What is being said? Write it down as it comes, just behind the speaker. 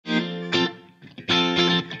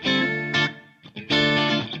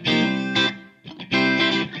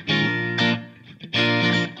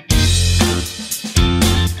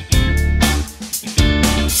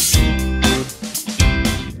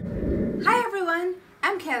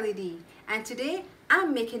Kelly D, and today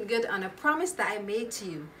I'm making good on a promise that I made to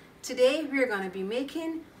you. Today we're going to be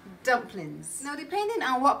making dumplings. Now, depending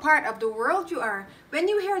on what part of the world you are, when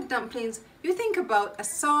you hear dumplings, you think about a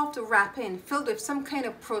soft wrapping filled with some kind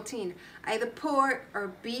of protein, either pork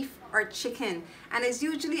or beef or chicken, and it's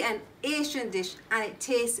usually an Asian dish and it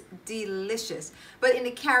tastes delicious. But in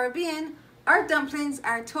the Caribbean, our dumplings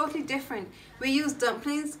are totally different. We use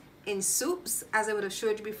dumplings in soups, as I would have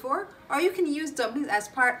showed you before, or you can use dumplings as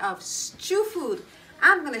part of stew food.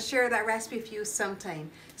 I'm going to share that recipe with you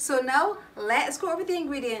sometime. So now let's go over the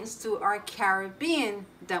ingredients to our Caribbean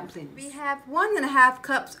dumplings. We have 1.5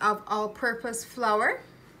 cups of all-purpose flour.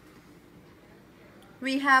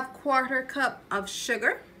 We have 1/4 cup of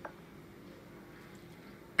sugar.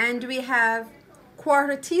 And we have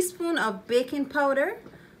 1/4 teaspoon of baking powder,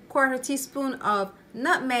 1/4 teaspoon of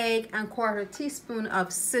nutmeg, and 1/4 teaspoon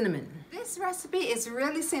of cinnamon. This recipe is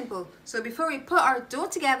really simple. So before we put our dough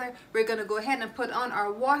together, we're going to go ahead and put on our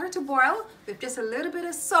water to boil with just a little bit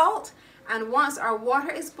of salt. And once our water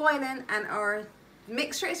is boiling and our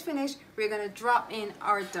mixture is finished, we're going to drop in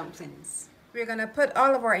our dumplings. We're going to put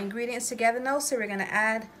all of our ingredients together now. So we're going to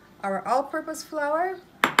add our all-purpose flour.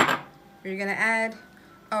 We're going to add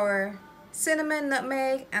our cinnamon,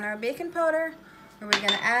 nutmeg, and our baking powder. And we're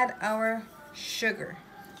going to add our sugar.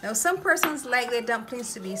 Now, some persons like their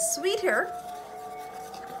dumplings to be sweeter,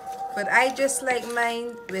 but I just like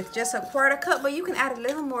mine with just a 1/4 cup, but you can add a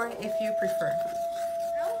little more if you prefer.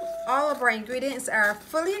 All of our ingredients are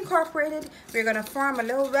fully incorporated. We're going to form a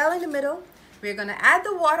little well in the middle. We're going to add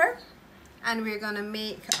the water, and we're going to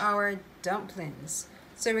make our dumplings.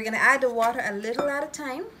 So we're going to add the water a little at a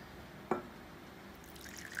time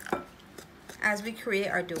as we create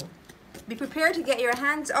our dough. Be prepared to get your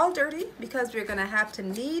hands all dirty because we're going to have to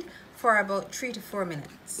knead for about 3 to 4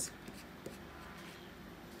 minutes.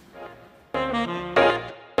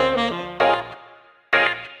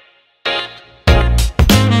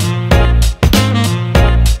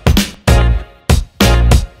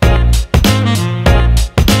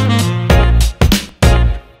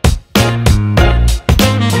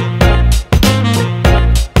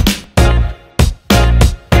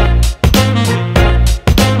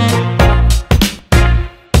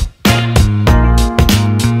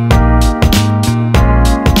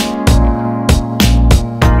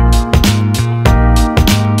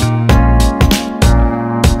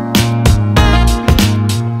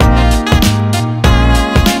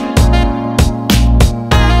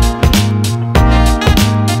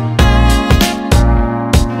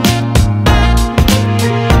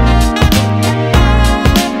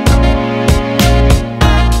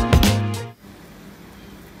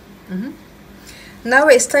 Now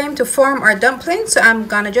it's time to form our dumplings, so I'm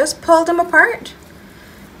gonna just pull them apart.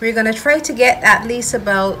 We're gonna try to get at least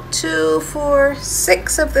about 2, 4,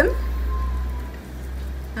 6 of them.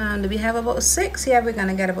 And we have about 6. Yeah, we're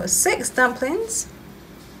gonna get about 6 dumplings.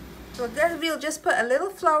 So then we'll just put a little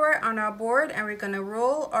flour on our board, and we're gonna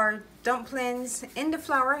roll our dumplings in the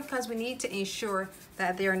flour because we need to ensure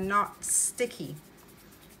that they're not sticky.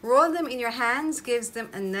 Roll them in your hands gives them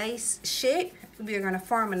a nice shape. We're going to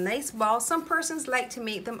form a nice ball. Some persons like to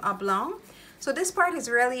make them oblong. So this part is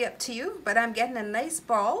really up to you, but I'm getting a nice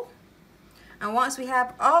ball. And once we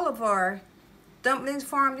have all of our dumplings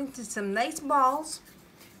formed into some nice balls,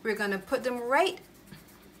 we're going to put them right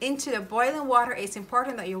into the boiling water. It's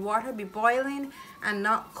important that your water be boiling and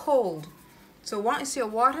not cold. So once your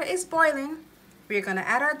water is boiling, we're going to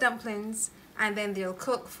add our dumplings, and then they'll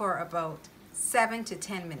cook for about 7 to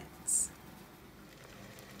 10 minutes.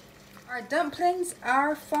 Our dumplings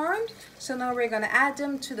are formed, so now we're going to add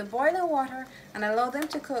them to the boiling water and allow them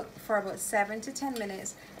to cook for about 7 to 10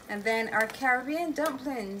 minutes, and then our Caribbean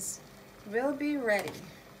dumplings will be ready.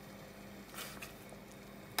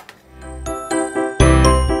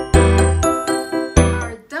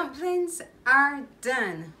 Our dumplings are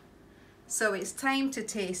done, so it's time to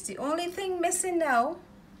taste. The only thing missing now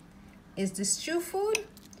is the stew food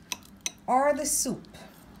or the soup.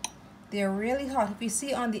 They're really hot. If you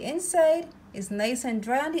see on the inside, it's nice and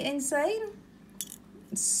dry on the inside.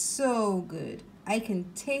 It's so good. I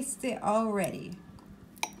can taste it already.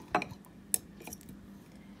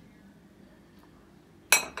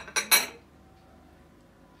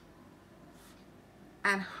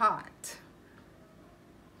 And hot.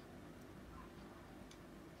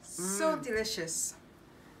 So delicious.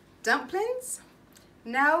 Dumplings?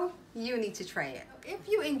 Now you need to try it. If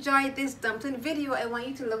you enjoyed this dumpling video, I want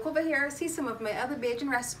you to look over here, see some of my other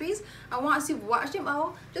Bajan recipes. I want you to watch them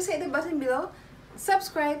all. Just hit the button below,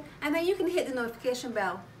 subscribe, and then you can hit the notification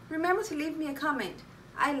bell. Remember to leave me a comment.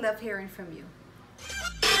 I love hearing from you.